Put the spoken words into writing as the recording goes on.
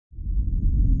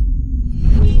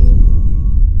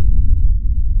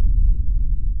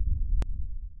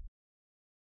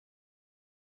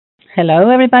Hello,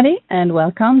 everybody, and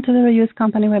welcome to the Reuse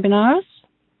Company webinars.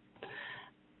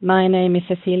 My name is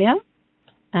Cecilia,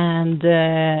 and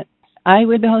I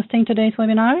will be hosting today's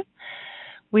webinar.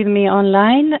 With me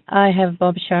online, I have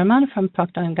Bob Sherman from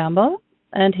Procter & Gamble,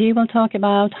 and he will talk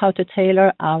about how to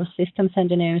tailor our systems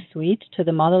engineering suite to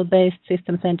the model-based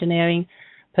systems engineering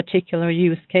particular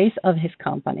use case of his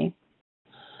company.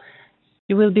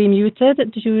 You will be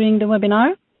muted during the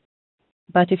webinar,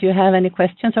 but if you have any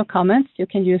questions or comments, you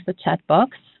can use the chat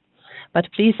box.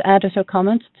 But please address your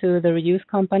comments to the Reuse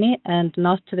Company and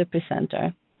not to the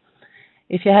presenter.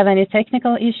 If you have any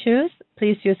technical issues,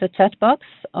 please use the chat box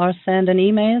or send an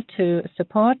email to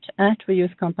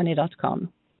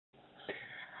support@reusecompany.com.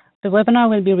 The webinar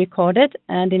will be recorded,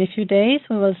 and in a few days,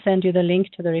 we will send you the link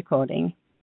to the recording.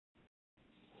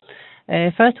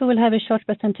 First, we will have a short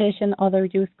presentation of the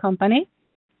Reuse Company.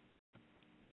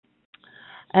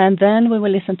 And then we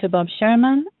will listen to Bob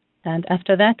Sherman, and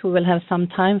after that, we will have some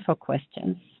time for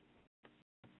questions.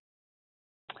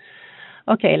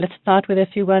 Okay, let's start with a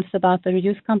few words about the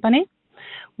Reuse Company.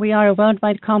 We are a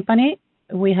worldwide company.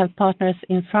 We have partners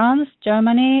in France,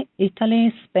 Germany,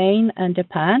 Italy, Spain, and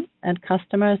Japan, and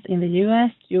customers in the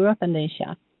US, Europe, and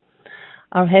Asia.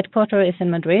 Our headquarters is in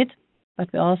Madrid,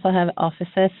 but we also have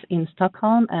offices in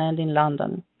Stockholm and in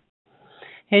London.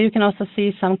 Here you can also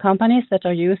see some companies that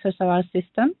are users of our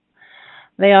system.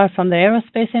 They are from the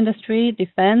aerospace industry,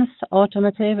 defense,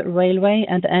 automotive, railway,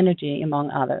 and energy,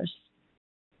 among others.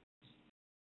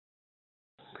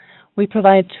 We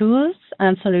provide tools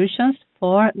and solutions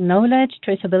for knowledge,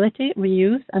 traceability,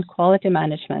 reuse, and quality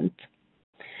management.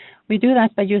 We do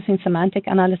that by using semantic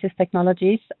analysis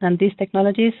technologies, and these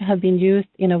technologies have been used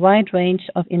in a wide range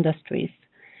of industries.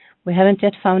 We haven't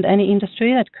yet found any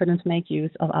industry that couldn't make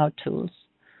use of our tools.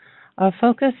 Our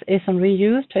focus is on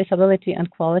reuse, traceability,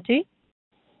 and quality,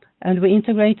 and we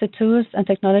integrate the tools and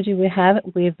technology we have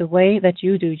with the way that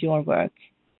you do your work.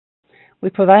 We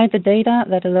provide the data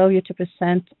that allow you to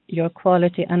present your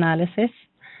quality analysis,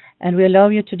 and we allow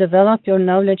you to develop your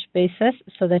knowledge bases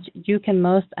so that you can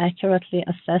most accurately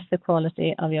assess the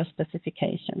quality of your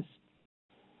specifications.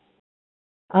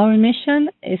 Our mission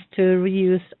is to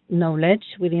reuse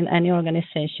knowledge within any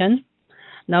organization.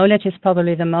 Knowledge is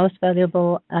probably the most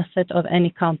valuable asset of any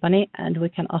company, and we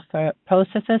can offer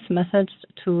processes, methods,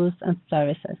 tools, and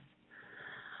services.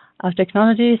 Our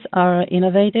technologies are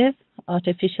innovative,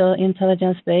 artificial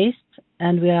intelligence-based,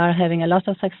 and we are having a lot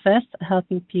of success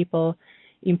helping people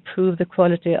improve the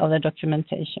quality of their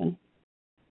documentation.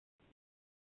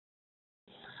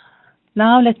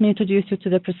 Now let me introduce you to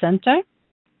the presenter.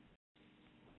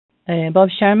 Bob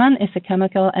Sherman is a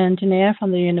chemical engineer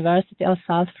from the University of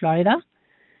South Florida.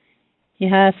 He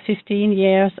has 15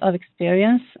 years of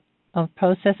experience of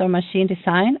process or machine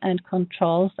design and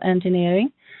controls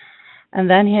engineering. And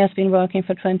then he has been working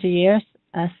for 20 years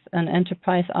as an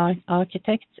enterprise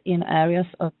architect in areas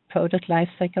of product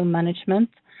lifecycle management,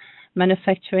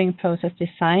 manufacturing process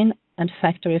design, and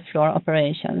factory floor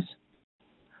operations.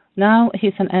 Now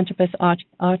he's an enterprise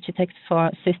architect for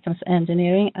systems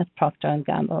engineering at Procter &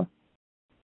 Gamble.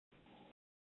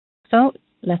 So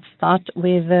let's start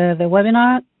with the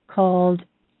webinar called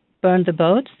Burn the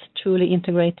Boats, Truly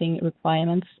Integrating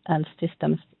Requirements and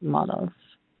Systems Models.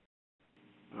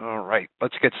 All right,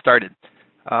 let's get started.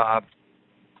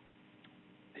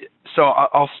 So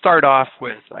I'll start off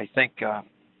with, I think,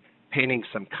 painting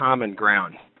some common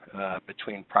ground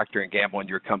between Procter & Gamble and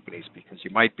your companies, because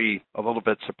you might be a little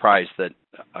bit surprised that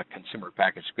a consumer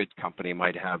packaged goods company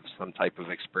might have some type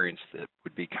of experience that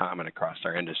would be common across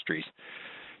our industries.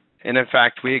 And in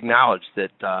fact, we acknowledge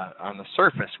that on the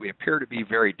surface, we appear to be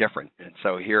very different. And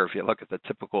so here, if you look at the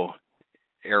typical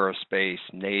aerospace,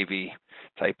 Navy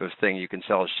type of thing, you can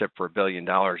sell a ship for $1 billion,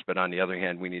 but on the other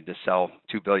hand, we need to sell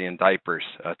 2 billion diapers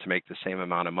to make the same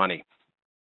amount of money.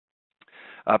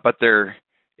 But I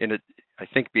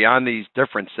think beyond these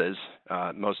differences,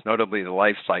 most notably the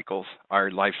life cycles, our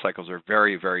life cycles are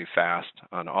very, very fast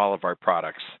on all of our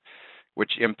products,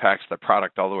 which impacts the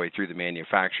product all the way through the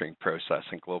manufacturing process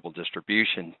and global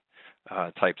distribution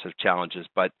types of challenges.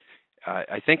 But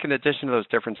I think in addition to those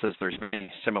differences, there's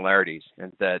many similarities,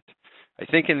 and that I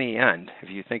think in the end, if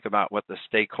you think about what the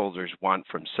stakeholders want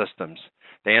from systems,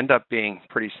 they end up being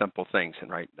pretty simple things.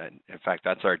 And in fact,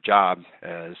 that's our job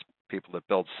as people that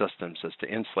build systems, is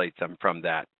to insulate them from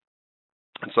that.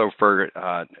 And so for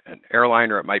an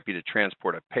airliner, it might be to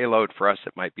transport a payload. For us,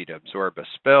 it might be to absorb a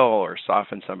spill or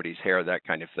soften somebody's hair, that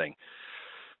kind of thing.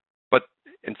 But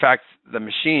in fact, the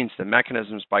machines, the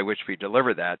mechanisms by which we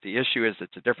deliver that, the issue is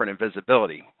it's a different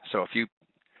invisibility. So if you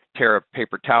tear a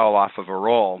paper towel off of a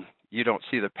roll, you don't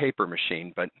see the paper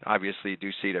machine, but obviously you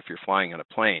do see it if you're flying on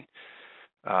a plane.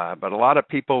 But a lot of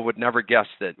people would never guess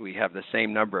that we have the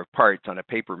same number of parts on a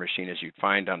paper machine as you'd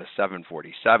find on a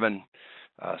 747.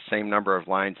 Same number of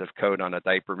lines of code on a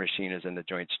diaper machine as in the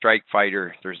Joint Strike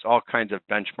Fighter. There's all kinds of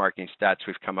benchmarking stats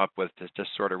we've come up with to just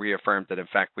sort of reaffirm that, in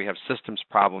fact, we have systems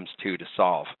problems too to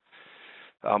solve.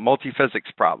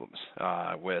 Multi-physics problems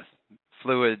with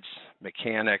fluids,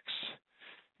 mechanics,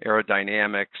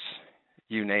 aerodynamics,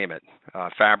 you name it,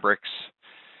 fabrics,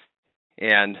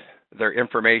 and they're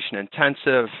information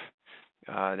intensive.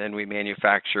 Then we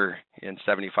manufacture in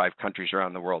 75 countries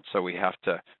around the world, so we have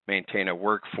to maintain a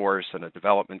workforce and a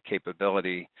development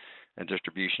capability and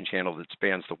distribution channel that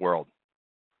spans the world.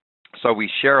 So we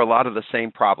share a lot of the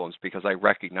same problems because I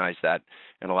recognize that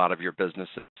in a lot of your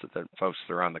businesses, the folks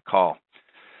that are on the call.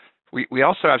 We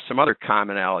also have some other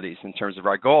commonalities in terms of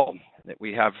our goal, that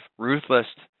we have ruthless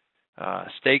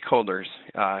stakeholders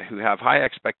who have high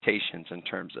expectations in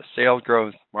terms of sales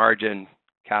growth, margin,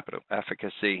 capital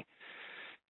efficacy.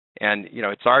 And, you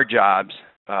know, it's our jobs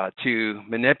to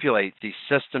manipulate these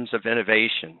systems of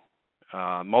innovation,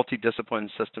 multidiscipline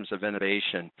systems of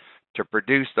innovation, to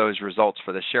produce those results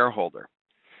for the shareholder.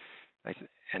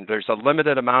 And there's a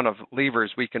limited amount of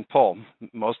levers we can pull.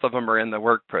 Most of them are in the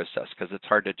work process because it's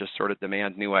hard to just sort of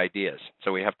demand new ideas.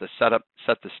 So we have to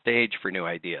set the stage for new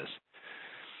ideas.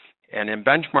 And in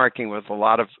benchmarking with a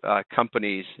lot of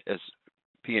companies, as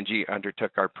P&G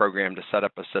undertook our program to set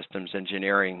up a systems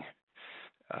engineering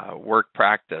work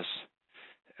practice,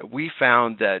 we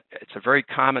found that it's a very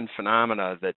common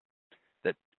phenomena that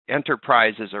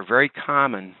enterprises are very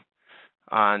common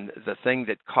on the thing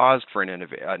that caused for an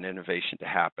innovation to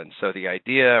happen. So the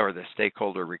idea or the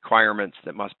stakeholder requirements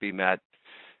that must be met,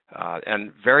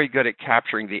 and very good at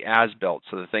capturing the as-built,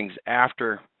 so the things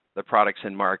after the product's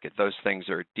in market, those things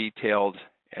are detailed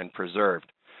and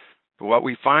preserved. But what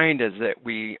we find is that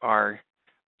we are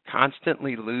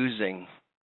constantly losing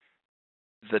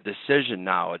the decision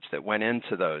knowledge that went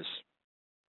into those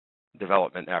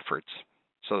development efforts.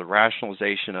 So the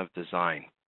rationalization of design.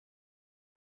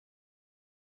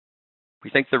 We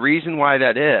think the reason why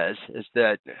that is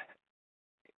that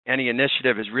any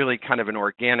initiative is really kind of an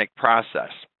organic process.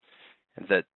 And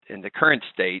that in the current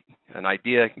state, an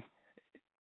idea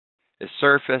is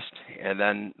surfaced, and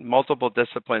then multiple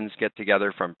disciplines get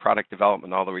together from product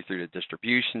development all the way through to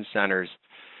distribution centers.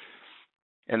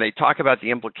 And they talk about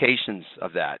the implications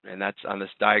of that. And that's on this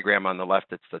diagram on the left.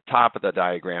 It's the top of the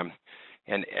diagram.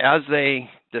 And as they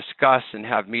discuss and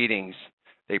have meetings,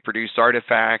 they produce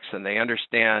artifacts and they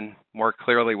understand more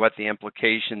clearly what the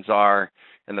implications are,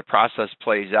 and the process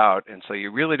plays out. And so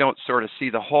you really don't sort of see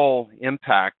the whole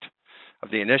impact of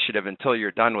the initiative until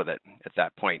you're done with it at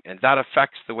that point. And that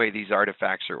affects the way these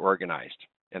artifacts are organized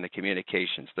and the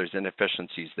communications. There's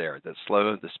inefficiencies there that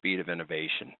slow the speed of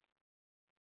innovation.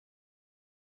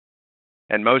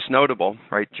 And most notable,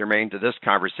 right, germane to this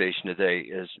conversation today,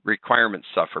 is requirements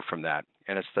suffer from that.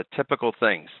 And it's the typical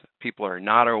things. People are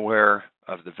not aware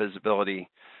of the visibility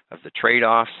of the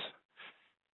trade-offs.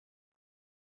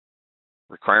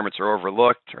 Requirements are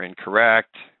overlooked or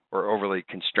incorrect or overly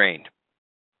constrained.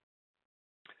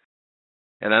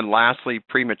 And then lastly,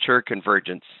 premature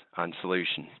convergence on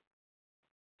solution.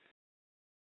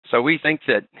 So we think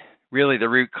that really the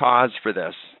root cause for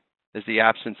this is the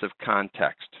absence of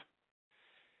context.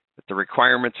 That the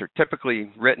requirements are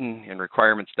typically written in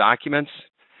requirements documents,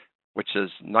 which is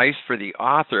nice for the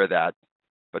author of that,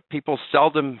 but people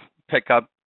seldom pick up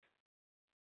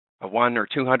a 100 or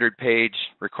 200 page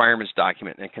requirements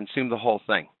document and consume the whole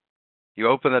thing. You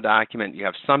open the document, you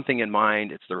have something in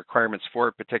mind, it's the requirements for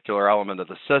a particular element of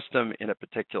the system in a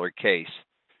particular case.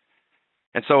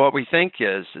 And so what we think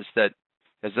is that,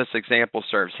 as this example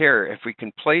serves here, if we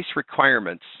can place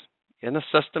requirements in a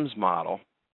systems model,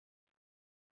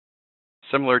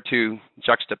 similar to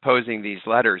juxtaposing these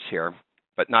letters here,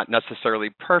 but not necessarily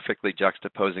perfectly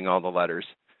juxtaposing all the letters,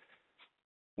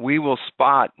 we will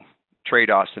spot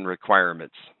trade-offs in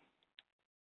requirements,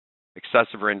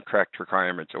 excessive or incorrect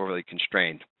requirements, overly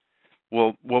constrained.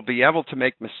 We'll be able to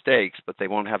make mistakes, but they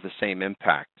won't have the same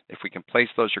impact if we can place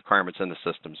those requirements in the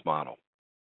systems model.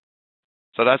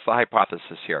 So that's the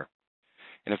hypothesis here.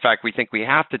 And in fact, we think we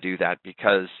have to do that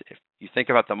because if you think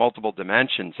about the multiple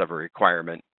dimensions of a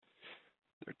requirement,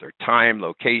 their time,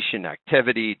 location,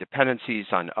 activity, dependencies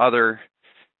on other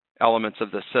elements of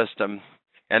the system,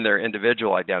 and their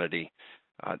individual identity,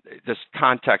 this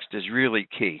context is really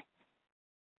key.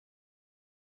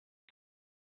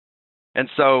 And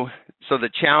so the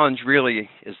challenge really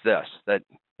is this, that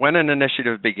when an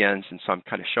initiative begins, and so I'm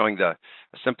kind of showing a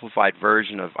simplified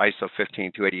version of ISO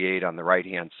 15288 on the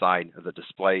right-hand side of the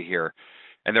display here,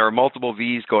 and there are multiple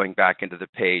V's going back into the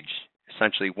page,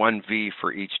 essentially one V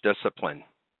for each discipline.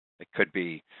 It could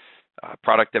be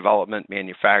product development,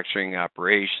 manufacturing,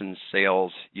 operations,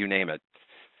 sales, you name it.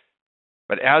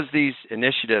 But as these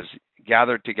initiatives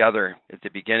gather together at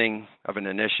the beginning of an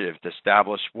initiative to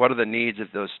establish what are the needs of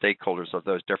those stakeholders of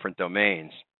those different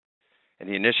domains, and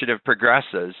the initiative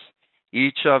progresses,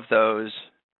 each of those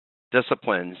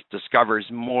disciplines discovers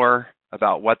more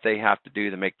about what they have to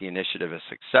do to make the initiative a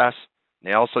success.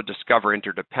 They also discover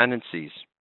interdependencies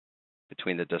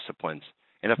between the disciplines.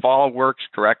 And if all works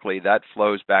correctly, that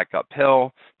flows back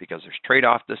uphill because there's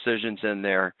trade-off decisions in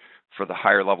there for the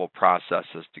higher level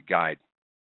processes to guide.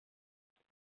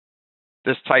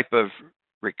 This type of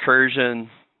recursion,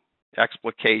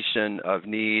 explication of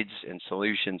needs and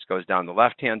solutions goes down the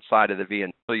left-hand side of the V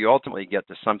until you ultimately get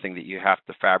to something that you have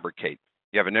to fabricate.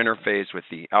 You have an interface with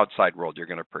the outside world. You're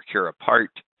going to procure a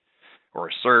part or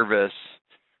a service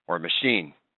or a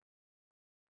machine.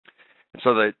 And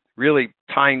so that really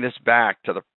tying this back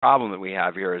to the problem that we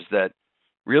have here is that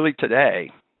really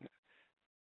today,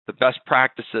 the best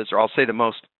practices, or I'll say the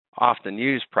most often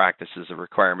used practices of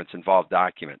requirements, involve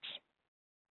documents.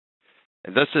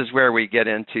 And this is where we get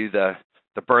into the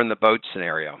burn the boat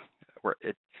scenario, where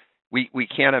we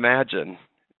can't imagine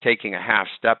taking a half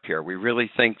step here. We really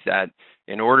think that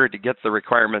in order to get the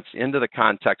requirements into the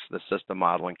context of the system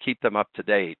model and keep them up to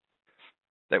date,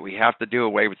 that we have to do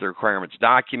away with the requirements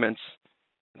documents.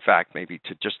 In fact, maybe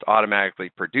to just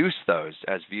automatically produce those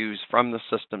as views from the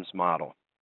systems model.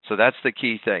 So that's the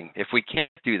key thing. If we can't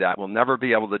do that, we'll never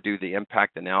be able to do the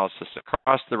impact analysis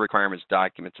across the requirements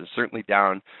documents, and certainly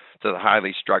down to the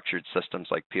highly structured systems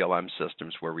like PLM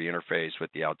systems where we interface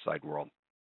with the outside world.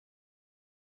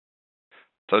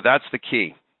 So that's the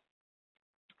key.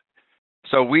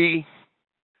 So we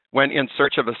went in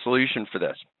search of a solution for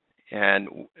this, and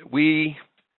we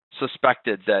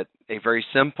suspected that a very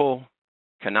simple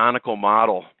canonical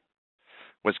model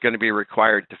was going to be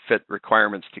required to fit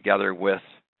requirements together with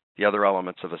the other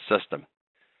elements of a system.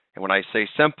 And when I say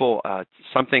simple,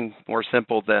 something more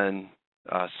simple than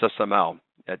SysML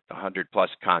at 100 plus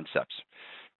concepts.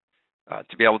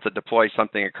 To be able to deploy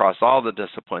something across all the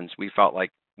disciplines, we felt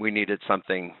like we needed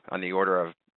something on the order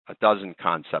of a dozen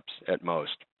concepts at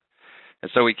most.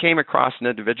 And so we came across an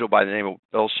individual by the name of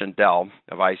Bill Schindel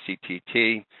of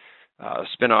ICTT, a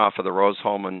spin-off of the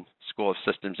Rose-Hulman School of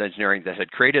Systems Engineering, that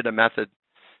had created a method,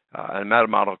 a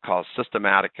metamodel called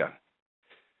Systematica.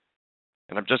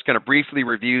 And I'm just going to briefly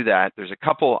review that. There's a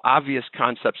couple obvious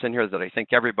concepts in here that I think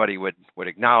everybody would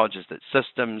acknowledge, is that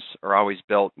systems are always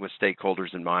built with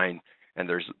stakeholders in mind, and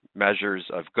there's measures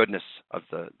of goodness of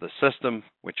the system,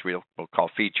 which we'll call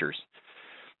features.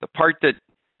 The part that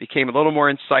became a little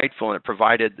more insightful and it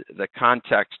provided the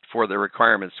context for the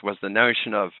requirements was the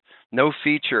notion of no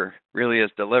feature really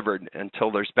is delivered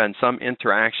until there's been some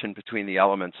interaction between the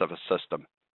elements of a system.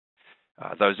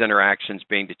 Those interactions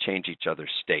being to change each other's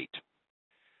state.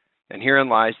 And herein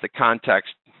lies the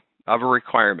context of a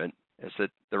requirement, is that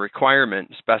the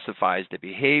requirement specifies the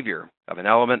behavior of an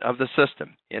element of the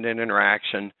system in an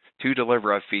interaction to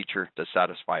deliver a feature to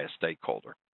satisfy a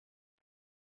stakeholder.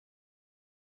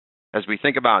 As we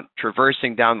think about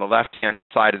traversing down the left-hand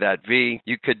side of that V,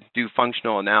 you could do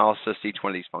functional analysis. Each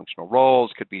one of these functional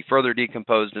roles could be further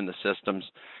decomposed into systems.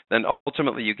 Then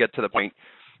ultimately you get to the point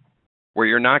where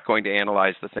you're not going to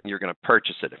analyze the thing, you're going to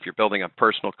purchase it. If you're building a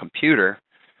personal computer,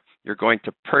 you're going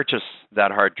to purchase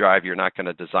that hard drive, you're not going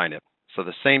to design it. So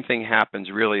the same thing happens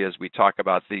really as we talk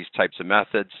about these types of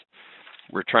methods.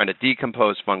 We're trying to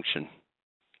decompose function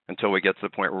until we get to the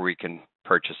point where we can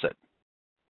purchase it.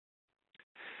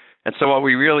 And so what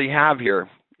we really have here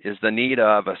is the need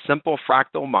of a simple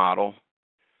fractal model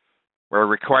where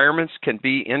requirements can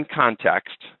be in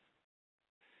context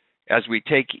as we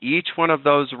take each one of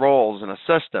those roles in a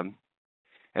system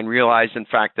and realize, in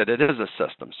fact, that it is a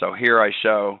system. So here I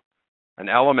show an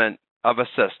element of a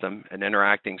system, an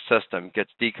interacting system,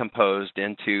 gets decomposed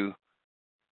into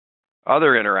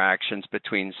other interactions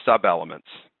between sub-elements,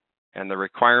 and the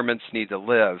requirements need to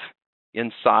live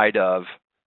inside of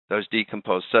those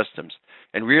decomposed systems.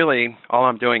 And really, all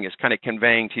I'm doing is kind of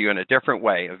conveying to you in a different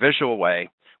way, a visual way,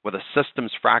 with a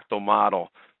systems fractal model,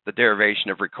 the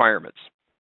derivation of requirements.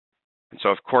 And so,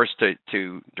 of course,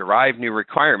 to derive new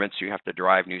requirements, you have to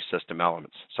derive new system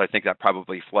elements. So I think that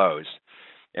probably flows.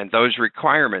 And those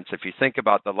requirements, if you think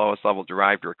about the lowest level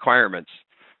derived requirements,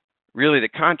 really the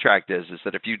contract is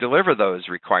that if you deliver those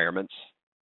requirements,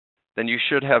 then you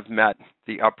should have met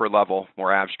the upper level,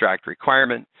 more abstract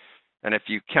requirement. And if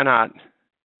you cannot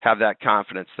have that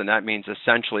confidence, then that means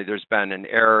essentially there's been an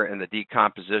error in the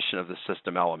decomposition of the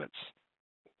system elements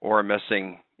or a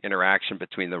missing interaction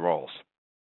between the roles.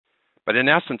 But in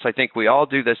essence, I think we all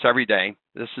do this every day.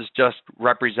 This is just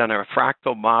representing a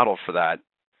fractal model for that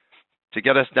to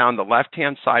get us down the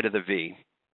left-hand side of the V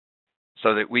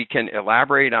so that we can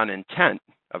elaborate on intent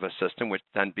of a system, which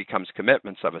then becomes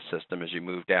commitments of a system as you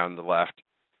move down the left,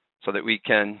 so that we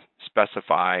can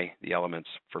specify the elements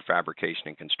for fabrication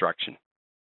and construction.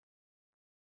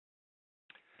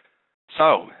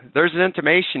 So there's an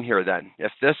intimation here then.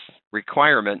 If this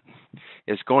requirement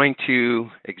is going to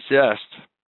exist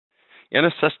in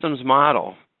a systems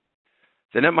model,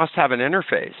 then it must have an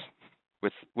interface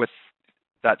with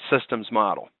that systems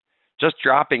model. Just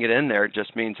dropping it in there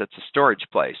just means it's a storage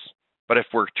place. But if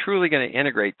we're truly going to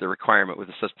integrate the requirement with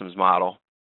the systems model,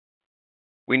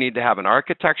 we need to have an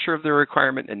architecture of the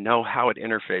requirement and know how it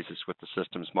interfaces with the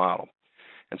systems model.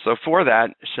 And so for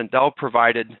that, Chandel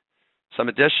provided some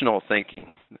additional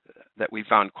thinking that we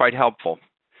found quite helpful.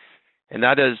 And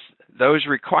that is, those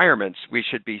requirements, we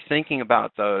should be thinking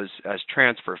about those as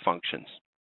transfer functions.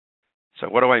 So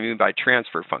what do I mean by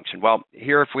transfer function? Well,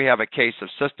 here if we have a case of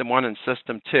System 1 and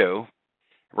System 2,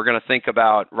 we're going to think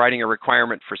about writing a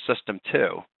requirement for System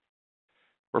 2.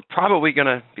 We're probably going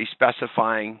to be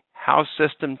specifying how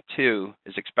System 2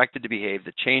 is expected to behave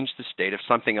to change the state of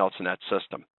something else in that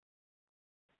system.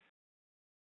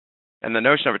 And the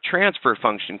notion of a transfer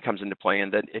function comes into play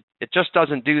in that it just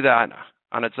doesn't do that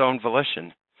on its own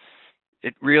volition.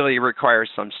 It really requires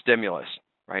some stimulus,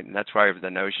 right? And that's why we have the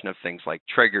notion of things like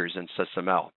triggers in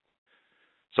SysML.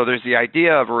 So there's the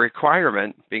idea of a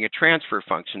requirement being a transfer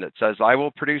function that says, I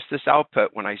will produce this output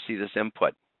when I see this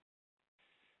input.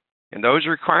 And those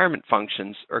requirement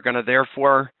functions are going to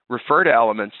therefore refer to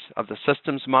elements of the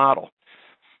systems model,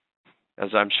 as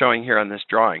I'm showing here on this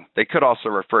drawing. They could also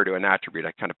refer to an attribute.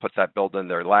 I kind of put that build in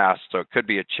there last. So it could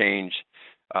be a change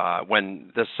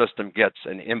when this system gets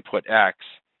an input X,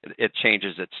 it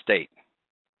changes its state.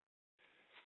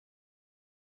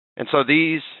 And so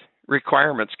these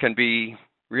requirements can be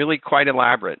really quite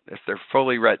elaborate if they're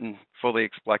fully written, fully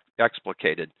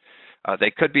explicated.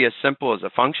 They could be as simple as a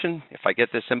function. If I get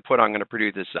this input, I'm going to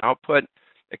produce this output.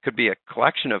 It could be a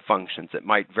collection of functions that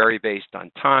might vary based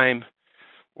on time.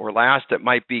 Or last, it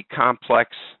might be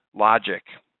complex logic,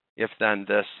 if then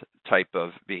this type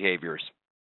of behaviors.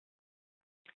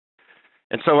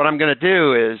 And so what I'm going to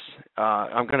do is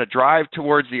I'm going to drive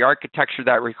towards the architecture of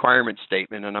that requirement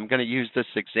statement, and I'm going to use this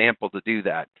example to do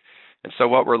that. And so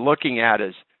what we're looking at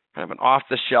is kind of an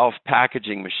off-the-shelf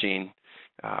packaging machine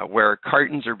where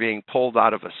cartons are being pulled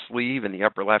out of a sleeve in the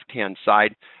upper left-hand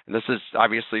side. And this is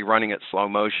obviously running at slow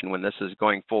motion. When this is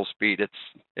going full speed,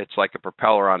 it's like a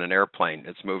propeller on an airplane.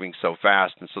 It's moving so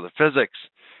fast. And so the physics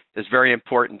is very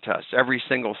important to us. Every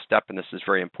single step in this is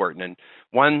very important. And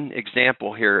one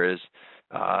example here is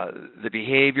the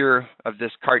behavior of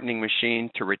this cartoning machine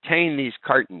to retain these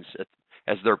cartons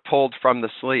as they're pulled from the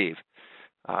sleeve.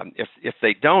 If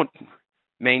they don't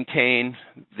maintain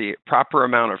the proper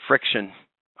amount of friction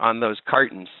on those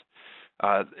cartons,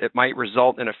 it might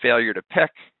result in a failure to pick,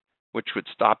 which would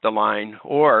stop the line,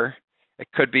 or it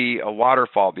could be a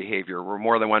waterfall behavior where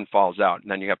more than one falls out, and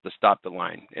then you have to stop the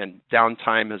line. And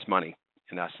downtime is money,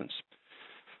 in essence.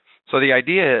 So the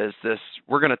idea is this: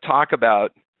 we're going to talk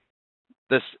about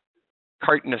this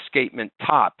carton escapement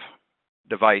top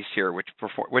device here,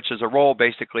 which is a role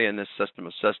basically in this system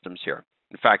of systems here.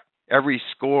 In fact, every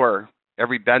score,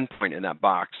 every bend point in that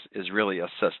box is really a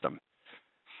system.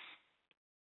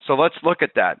 So let's look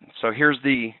at that. So here's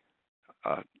the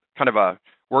kind of a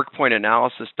work point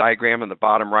analysis diagram in the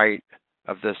bottom right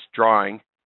of this drawing.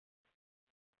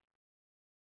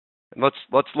 And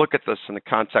let's look at this in the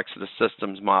context of the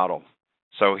systems model.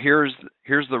 So here's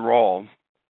the role,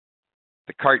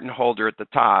 the carton holder at the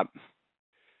top,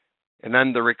 and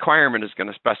then the requirement is going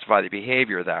to specify the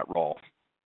behavior of that role.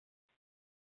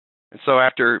 And so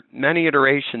after many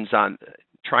iterations on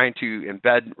trying to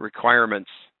embed requirements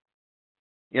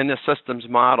in the systems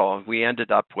model, we ended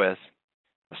up with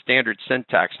a standard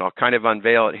syntax, and I'll kind of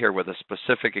unveil it here with a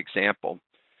specific example.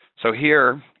 So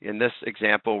here, in this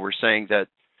example, we're saying that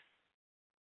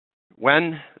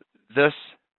when this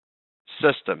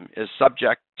system is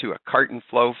subject to a carton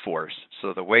flow force,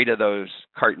 so the weight of those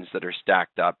cartons that are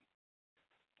stacked up,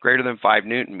 greater than 5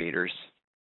 Newton meters,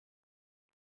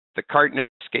 the carton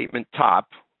escapement top,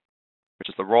 which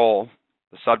is the role,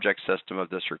 the subject system of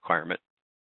this requirement,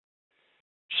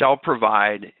 shall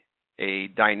provide a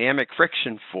dynamic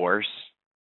friction force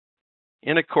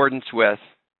in accordance with,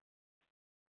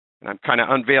 and I'm kind of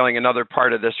unveiling another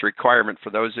part of this requirement for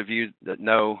those of you that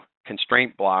know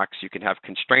constraint blocks, you can have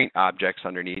constraint objects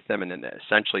underneath them, and then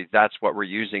essentially that's what we're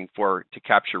using to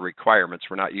capture requirements.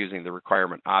 We're not using the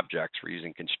requirement objects, we're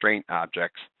using constraint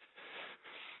objects.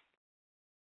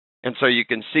 And so you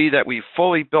can see that we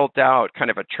fully built out kind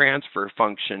of a transfer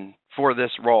function for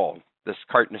this role, this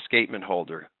carton escapement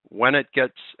holder. When it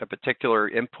gets a particular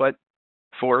input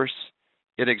force,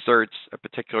 it exerts a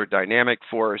particular dynamic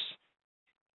force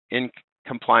in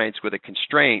compliance with a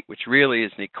constraint, which really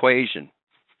is an equation.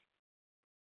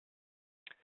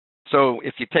 So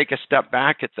if you take a step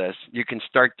back at this, you can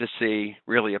start to see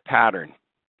really a pattern.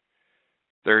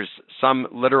 There's some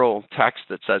literal text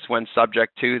that says when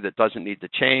subject to that doesn't need to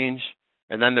change,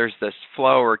 and then there's this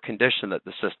flow or condition that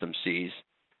the system sees.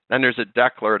 Then there's a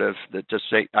declarative that just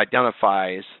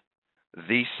identifies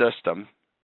the system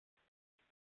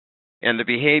and the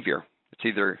behavior. It's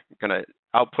either going to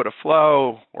output a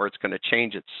flow or it's going to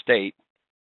change its state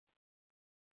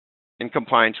in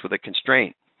compliance with a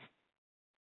constraint.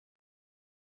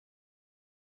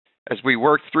 As we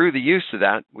worked through the use of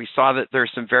that, we saw that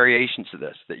there's some variations of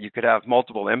this, that you could have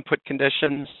multiple input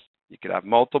conditions, you could have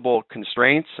multiple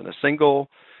constraints in a single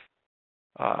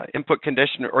input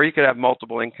condition, or you could have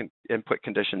multiple input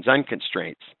conditions and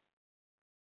constraints.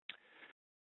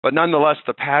 But nonetheless,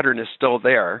 the pattern is still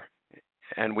there,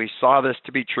 and we saw this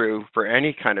to be true for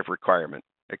any kind of requirement.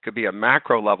 It could be a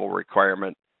macro level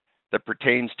requirement that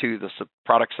pertains to the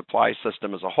product supply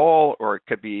system as a whole, or it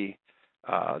could be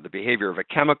the behavior of a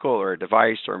chemical or a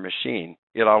device or a machine.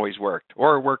 It always worked.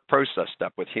 Or a work process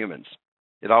step with humans.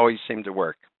 It always seemed to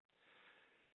work.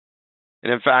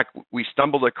 And in fact, we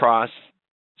stumbled across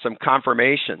some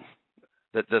confirmation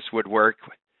that this would work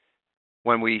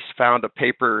when we found a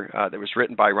paper that was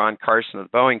written by Ron Carson of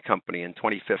the Boeing Company in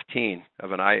 2015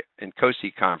 of an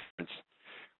INCOSE conference,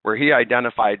 where he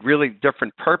identified really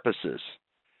different purposes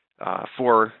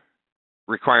for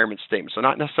requirement statements. So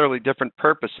not necessarily different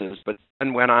purposes, but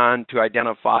then went on to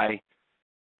identify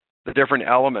the different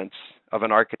elements of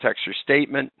an architecture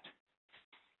statement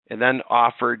and then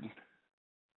offered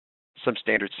some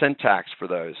standard syntax for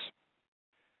those.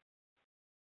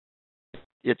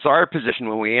 It's our position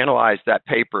when we analyzed that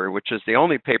paper, which is the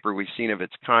only paper we've seen of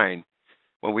its kind,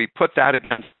 when we put that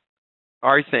against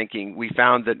our thinking, we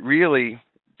found that really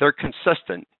they're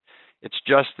consistent. It's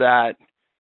just that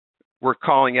we're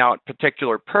calling out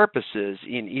particular purposes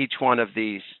in each one of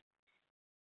these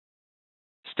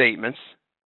statements.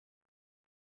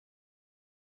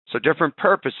 So different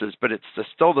purposes, but it's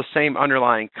still the same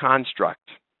underlying construct.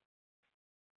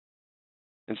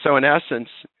 And so in essence,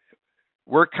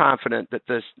 we're confident that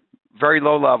this very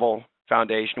low-level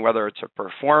foundation, whether it's a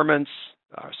performance,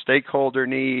 a stakeholder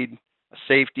need, a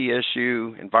safety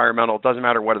issue, environmental, doesn't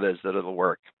matter what it is, that it'll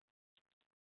work.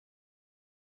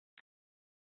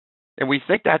 And we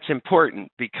think that's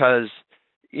important because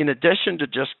in addition to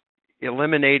just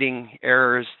eliminating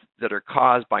errors that are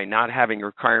caused by not having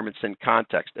requirements in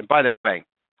context, and by the way,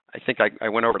 I think I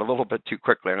went over it a little bit too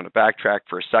quickly. I'm going to backtrack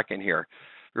for a second here.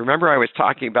 Remember I was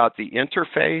talking about the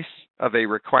interface of a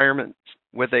requirement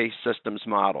with a systems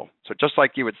model. So just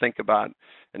like you would think about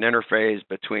an interface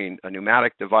between a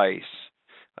pneumatic device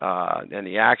and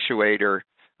the actuator,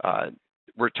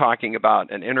 we're talking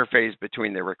about an interface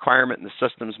between the requirement and the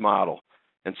systems model.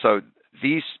 And so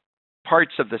these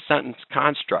parts of the sentence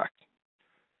construct,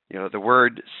 you know, the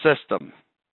word system,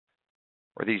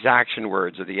 or these action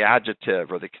words, or the adjective,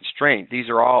 or the constraint, these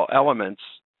are all elements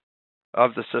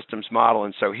of the systems model.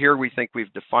 And so here we think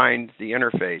we've defined the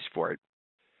interface for it.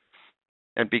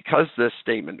 And because this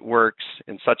statement works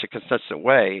in such a consistent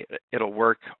way, it'll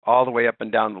work all the way up and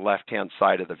down the left-hand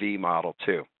side of the V model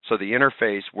too. So the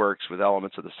interface works with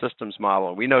elements of the systems model,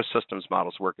 and we know systems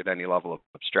models work at any level of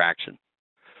abstraction.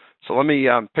 So let me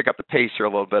pick up the pace here a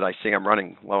little bit. I see I'm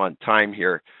running low on time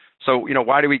here. So, you know,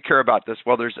 why do we care about this?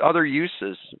 Well, there's other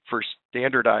uses for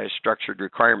standardized structured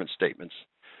requirement statements.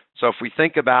 So if we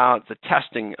think about the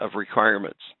testing of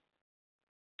requirements,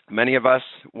 many of us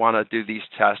want to do these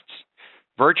tests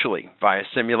virtually via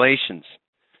simulations.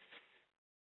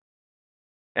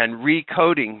 And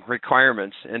recoding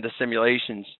requirements into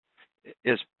simulations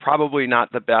is probably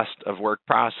not the best of work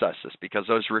processes because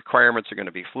those requirements are going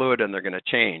to be fluid and they're going to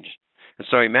change. And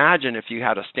so imagine if you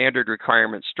had a standard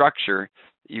requirement structure,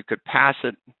 you could pass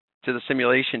it to the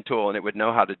simulation tool and it would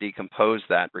know how to decompose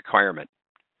that requirement.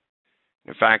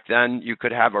 In fact, then you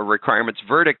could have a requirements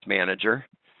verdict manager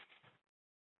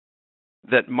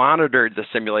that monitored the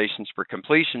simulations for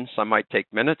completion. Some might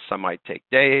take minutes, some might take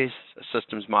days. A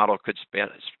systems model could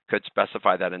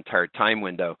specify that entire time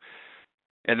window,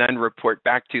 and then report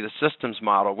back to the systems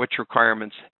model which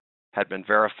requirements had been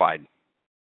verified.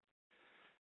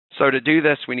 So to do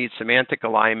this, we need semantic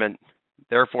alignment.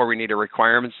 Therefore, we need a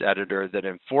requirements editor that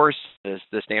enforces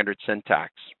the standard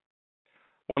syntax.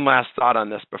 One last thought on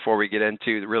this before we get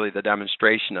into really the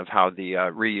demonstration of how the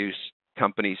reuse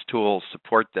company's tools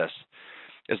support this,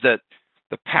 is that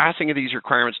the passing of these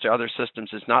requirements to other systems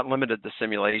is not limited to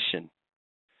simulation.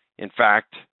 In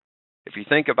fact, if you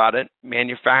think about it,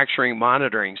 manufacturing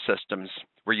monitoring systems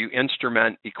where you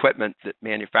instrument equipment that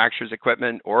manufactures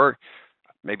equipment, or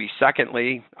maybe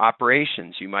secondly,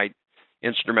 operations. You might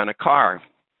instrument a car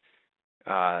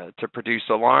to produce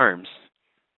alarms.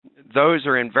 Those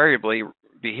are invariably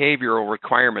behavioral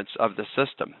requirements of the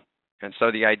system. And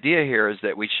so the idea here is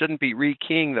that we shouldn't be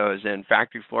rekeying those in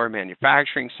factory floor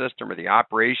manufacturing system or the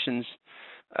operations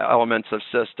elements of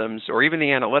systems, or even the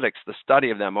analytics, the study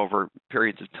of them over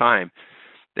periods of time.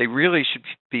 They really should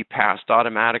be passed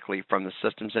automatically from the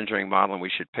systems engineering model, and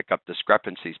we should pick up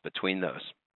discrepancies between those.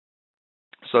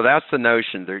 So that's the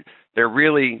notion. They're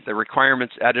really, the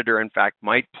requirements editor, in fact,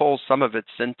 might pull some of its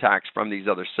syntax from these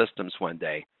other systems one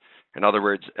day. In other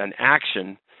words, an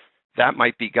action that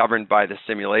might be governed by the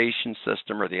simulation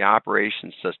system or the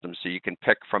operations system, so you can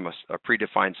pick from a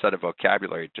predefined set of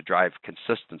vocabulary to drive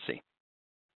consistency.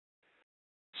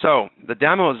 So the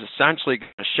demo is essentially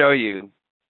going to show you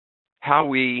how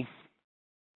we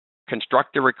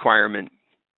construct a requirement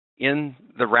in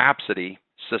the Rhapsody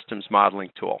systems modeling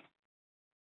tool.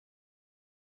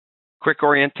 Quick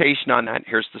orientation on that.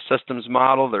 Here's the systems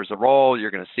model. There's a role. You're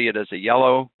going to see it as a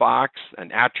yellow box.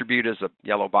 An attribute is a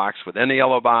yellow box within a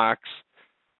yellow box.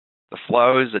 The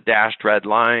flow is a dashed red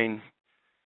line.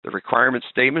 The requirement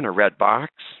statement, a red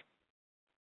box.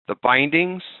 The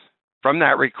bindings from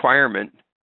that requirement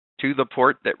to the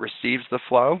port that receives the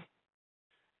flow.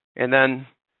 And then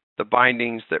the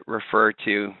bindings that refer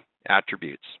to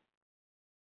attributes.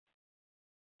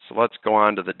 So let's go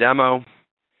on to the demo.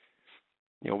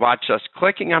 You'll watch us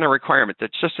clicking on a requirement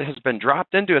that just has been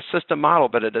dropped into a system model,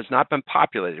 but it has not been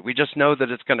populated. We just know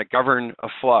that it's going to govern a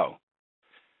flow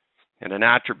and an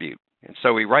attribute. And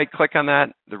so we right-click on that.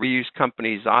 The Reuse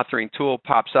Company's authoring tool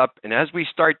pops up. And as we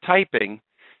start typing,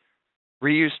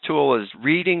 Reuse tool is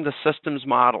reading the systems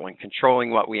model and controlling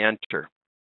what we enter.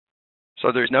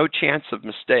 So there's no chance of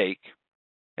mistake.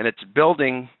 And it's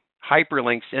building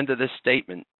hyperlinks into this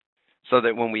statement so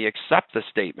that when we accept the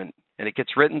statement, and it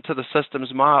gets written to the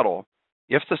systems model,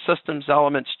 if the systems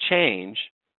elements change,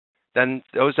 then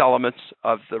those elements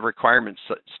of the requirement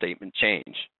statement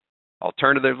change.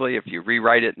 Alternatively, if you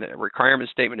rewrite it in the requirement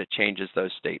statement, it changes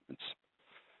those statements.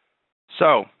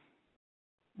 So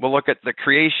we'll look at the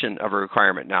creation of a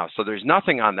requirement now. So there's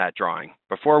nothing on that drawing.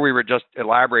 Before we were just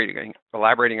elaborating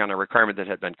on a requirement that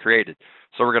had been created.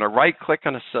 So we're going to right-click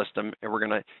on a system,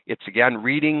 and it's again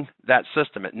reading that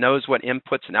system. It knows what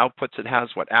inputs and outputs it has,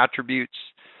 what attributes.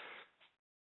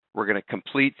 We're going to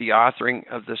complete the authoring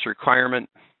of this requirement.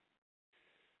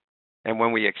 And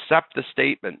when we accept the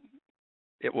statement,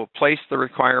 it will place the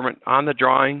requirement on the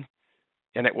drawing,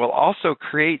 and it will also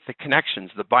create the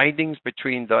connections, the bindings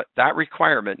between that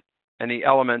requirement and the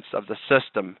elements of the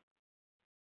system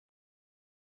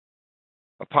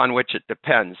upon which it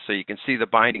depends. So you can see the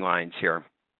binding lines here.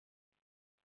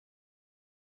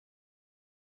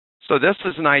 So this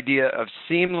is an idea of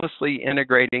seamlessly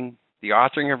integrating the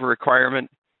authoring of a requirement.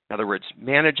 In other words,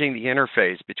 managing the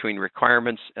interface between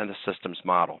requirements and the systems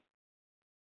model.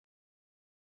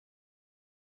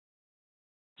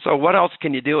 So what else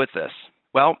can you do with this?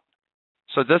 Well,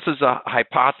 so this is a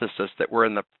hypothesis that we're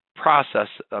in the process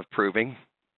of proving.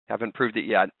 Haven't proved it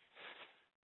yet.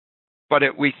 But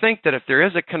we think that if there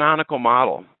is a canonical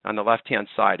model on the left-hand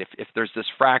side, if there's this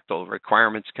fractal,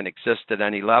 requirements can exist at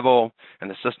any level, and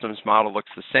the systems model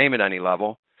looks the same at any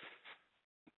level,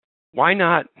 why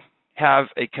not have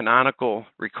a canonical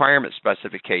requirement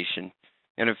specification?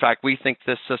 And in fact, we think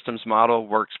this systems model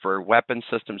works for weapon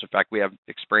systems. In fact, we have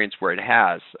experience where it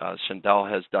has. Chandel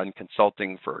has done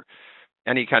consulting for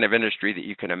any kind of industry that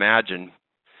you can imagine.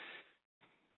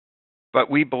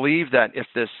 But we believe that if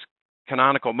this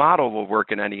canonical model will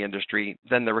work in any industry,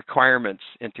 then the requirements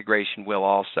integration will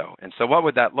also. And so what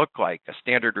would that look like? A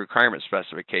standard requirement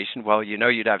specification? Well, you know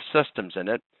you'd have systems in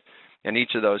it, and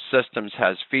each of those systems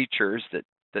has features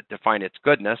that define its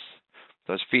goodness.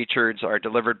 Those features are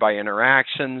delivered by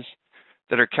interactions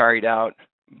that are carried out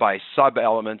by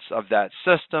sub-elements of that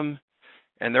system,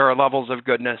 and there are levels of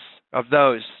goodness of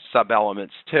those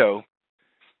sub-elements too,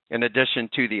 in addition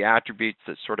to the attributes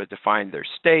that sort of define their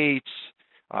states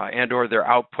and or their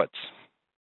outputs.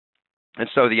 And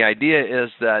so the idea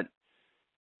is that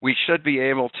we should be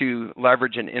able to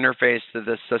leverage an interface to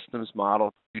this systems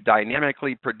model to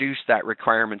dynamically produce that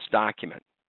requirements document.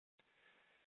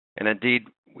 And indeed,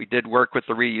 we did work with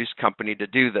the reuse company to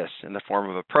do this in the form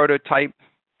of a prototype.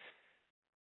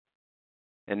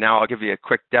 And now I'll give you a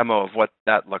quick demo of what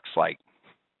that looks like.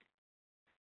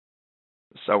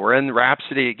 So we're in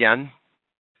Rhapsody again.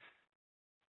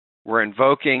 We're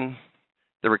invoking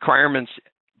the requirements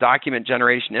document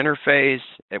generation interface.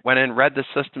 It went in, read the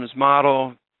systems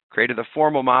model, created a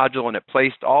formal module, and it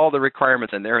placed all the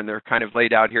requirements in there, and they're kind of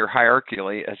laid out here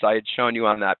hierarchically as I had shown you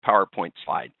on that PowerPoint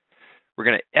slide. We're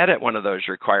going to edit one of those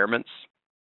requirements.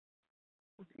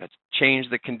 Let's change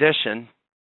the condition.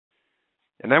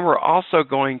 And then we're also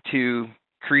going to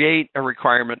create a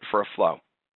requirement for a flow.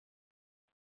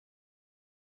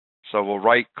 So we'll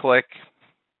right-click,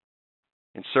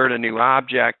 insert a new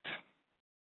object.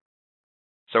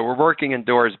 So we're working in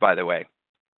Doors, by the way,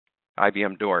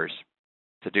 IBM Doors,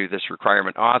 to do this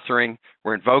requirement authoring.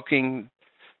 We're invoking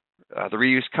the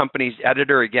reuse company's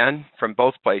editor again from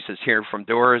both places here, from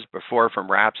Doors, before from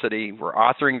Rhapsody. We're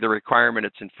authoring the requirement.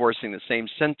 It's enforcing the same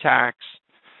syntax.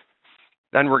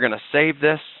 Then we're going to save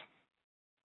this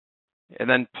and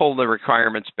then pull the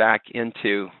requirements back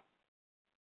into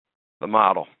the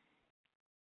model.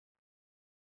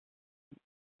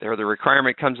 There, the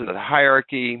requirement comes into the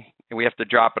hierarchy, and we have to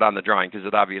drop it on the drawing because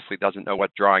it obviously doesn't know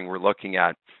what drawing we're looking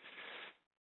at.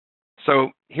 So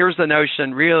here's the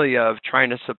notion really of trying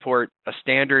to support a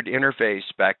standard interface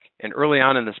spec. And early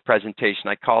on in this presentation,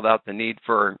 I called out the need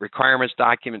for requirements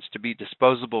documents to be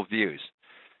disposable views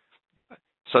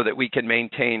so that we can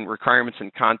maintain requirements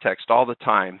in context all the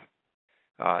time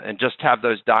and just have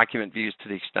those document views to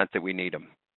the extent that we need them.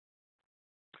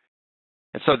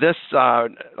 And so this, I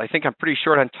think I'm pretty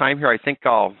short on time here. I think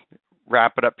I'll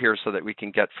wrap it up here so that we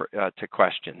can get to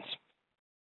questions.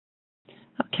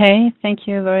 Okay, thank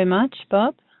you very much,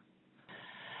 Bob.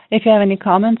 If you have any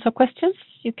comments or questions,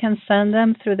 you can send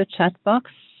them through the chat box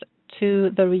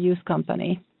to the reuse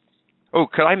company. Oh,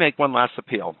 could I make one last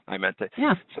appeal? I meant to.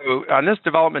 Yeah. So on this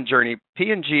development journey,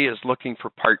 P&G is looking for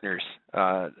partners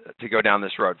to go down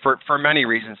this road for many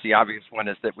reasons. The obvious one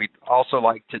is that we also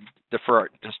like to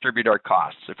distribute our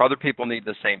costs. If other people need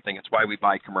the same thing, it's why we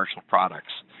buy commercial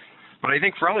products. But I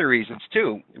think for other reasons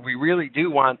too, we really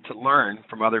do want to learn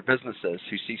from other businesses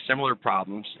who see similar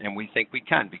problems, and we think we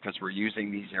can because we're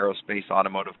using these aerospace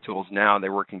automotive tools now.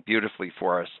 They're working beautifully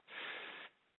for us.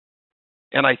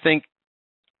 And I think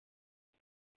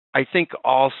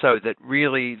also that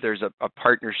really there's a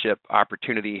partnership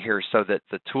opportunity here so that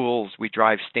the tools, we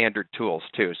drive standard tools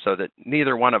too, so that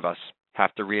neither one of us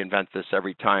have to reinvent this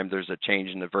every time there's a change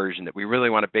in the version, that we really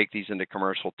want to bake these into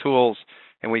commercial tools,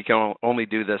 and we can only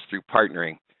do this through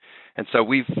partnering. And so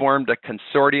we've formed a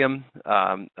consortium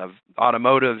of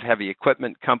automotive, heavy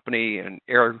equipment company, and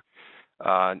airliner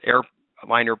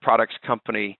products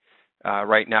company.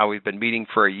 Right now we've been meeting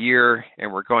for a year,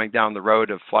 and we're going down the road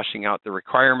of fleshing out the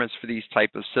requirements for these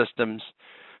type of systems.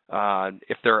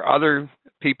 If there are other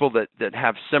people that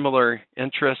have similar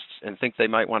interests and think they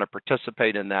might want to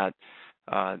participate in that,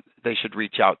 they should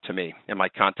reach out to me, and my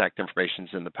contact information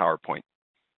is in the PowerPoint.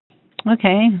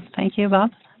 Okay, thank you, Bob.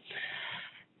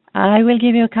 I will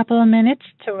give you a couple of minutes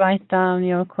to write down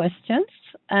your questions,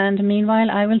 and meanwhile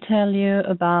I will tell you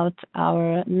about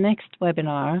our next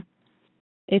webinar.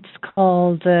 It's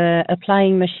called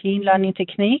Applying Machine Learning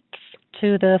Techniques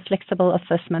to the Flexible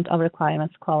Assessment of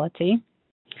Requirements Quality.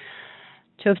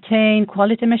 To obtain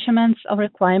quality measurements of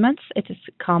requirements, it is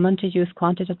common to use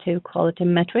quantitative quality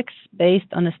metrics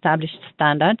based on established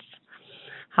standards.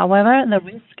 However, the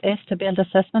risk is to build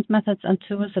assessment methods and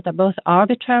tools that are both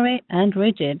arbitrary and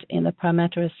rigid in the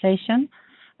parameterization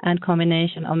and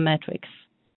combination of metrics.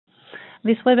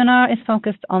 This webinar is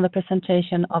focused on the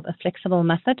presentation of a flexible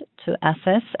method to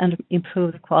assess and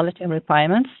improve the quality of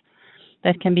requirements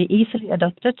that can be easily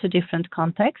adapted to different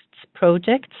contexts,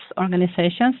 projects,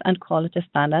 organizations, and quality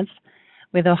standards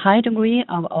with a high degree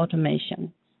of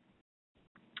automation.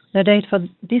 The date for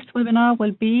this webinar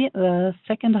will be the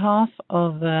second half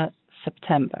of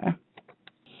September.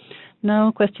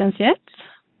 No questions yet?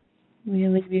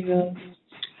 We'll give you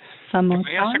some more time.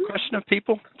 Can I ask a question of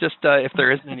people? Just if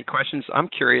there isn't any questions, I'm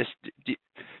curious,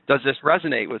 does this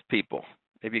resonate with people?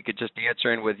 Maybe you could just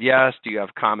answer in with yes. Do you have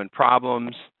common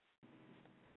problems?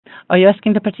 Are you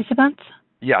asking the participants?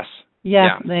 Yes.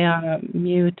 Yeah, they are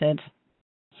muted.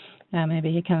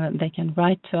 Maybe they can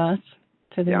write to us,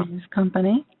 to the news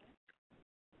company.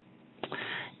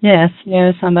 Yes,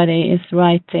 here somebody is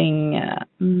writing,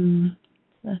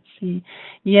 let's see.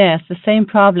 Yes, the same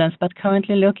problems, but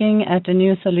currently looking at a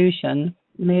new solution,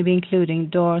 maybe including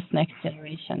Doors next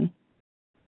generation.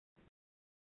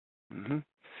 Mm-hmm.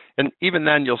 And even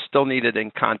then, you'll still need it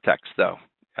in context, though.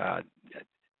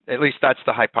 at least that's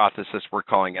the hypothesis we're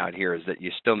calling out here, is that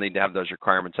you still need to have those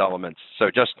requirements elements. So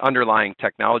just underlying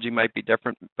technology might be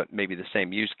different, but maybe the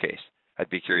same use case. I'd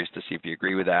be curious to see if you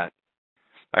agree with that.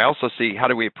 I also see, how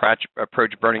do we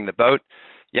approach burning the boat?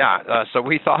 Yeah, so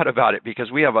we thought about it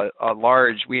because we have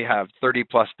we have 30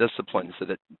 plus disciplines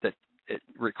that it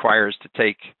requires to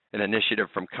take an initiative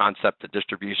from concept to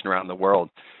distribution around the world.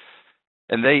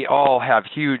 And they all have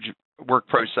huge work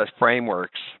process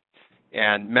frameworks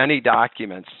and many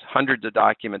documents, hundreds of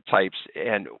document types.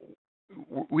 And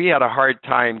we had a hard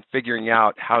time figuring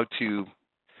out how to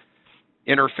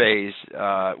interface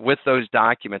with those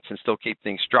documents and still keep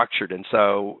things structured. And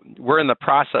so we're in the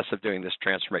process of doing this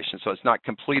transformation. So it's not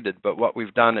completed, but what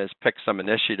we've done is pick some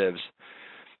initiatives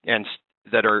and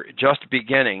that are just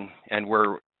beginning, and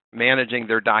we're managing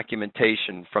their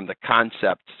documentation from the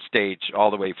concept stage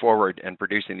all the way forward and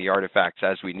producing the artifacts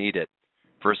as we need it,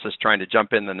 versus trying to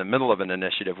jump in the middle of an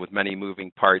initiative with many moving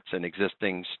parts and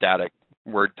existing static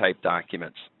Word type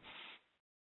documents.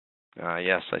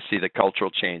 Yes, I see the cultural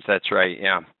change. That's right,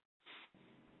 yeah.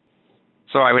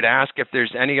 So I would ask if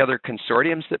there's any other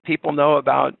consortiums that people know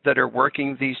about that are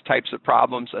working these types of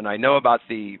problems. And I know about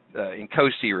the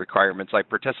INCOSE requirements. I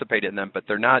participate in them, but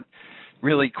they're not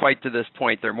really quite to this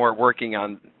point. They're more working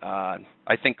on,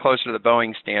 I think, closer to the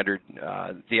Boeing standard,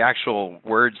 the actual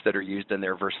words that are used in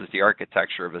there versus the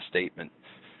architecture of a statement.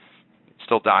 It's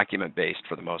still document-based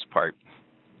for the most part.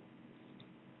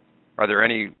 Are there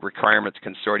any requirements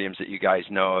consortiums that you guys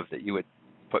know of that you would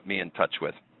put me in touch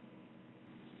with?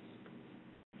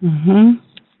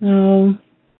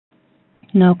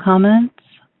 No comments.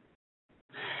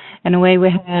 Anyway, we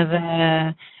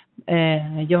have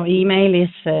your email is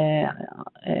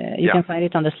you can find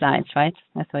it on the slides, right?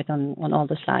 I saw it on all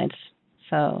the slides,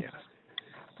 so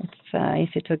it's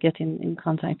easy to get in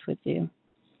contact with you.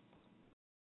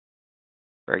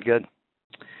 Very good.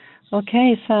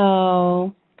 Okay,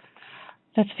 so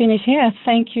let's finish here.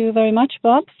 Thank you very much,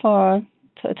 Bob, for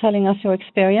telling us your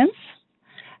experience.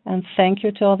 And thank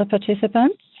you to all the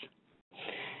participants.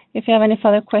 If you have any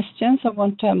further questions or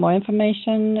want to have more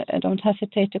information, don't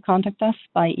hesitate to contact us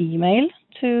by email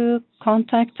to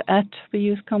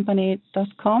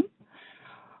contact@reusecompany.com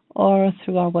or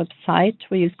through our website,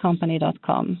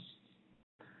 reusecompany.com.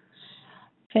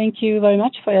 Thank you very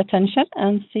much for your attention,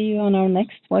 and see you on our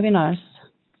next webinars.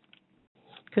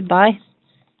 Goodbye.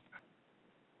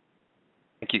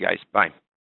 Thank you, guys. Bye.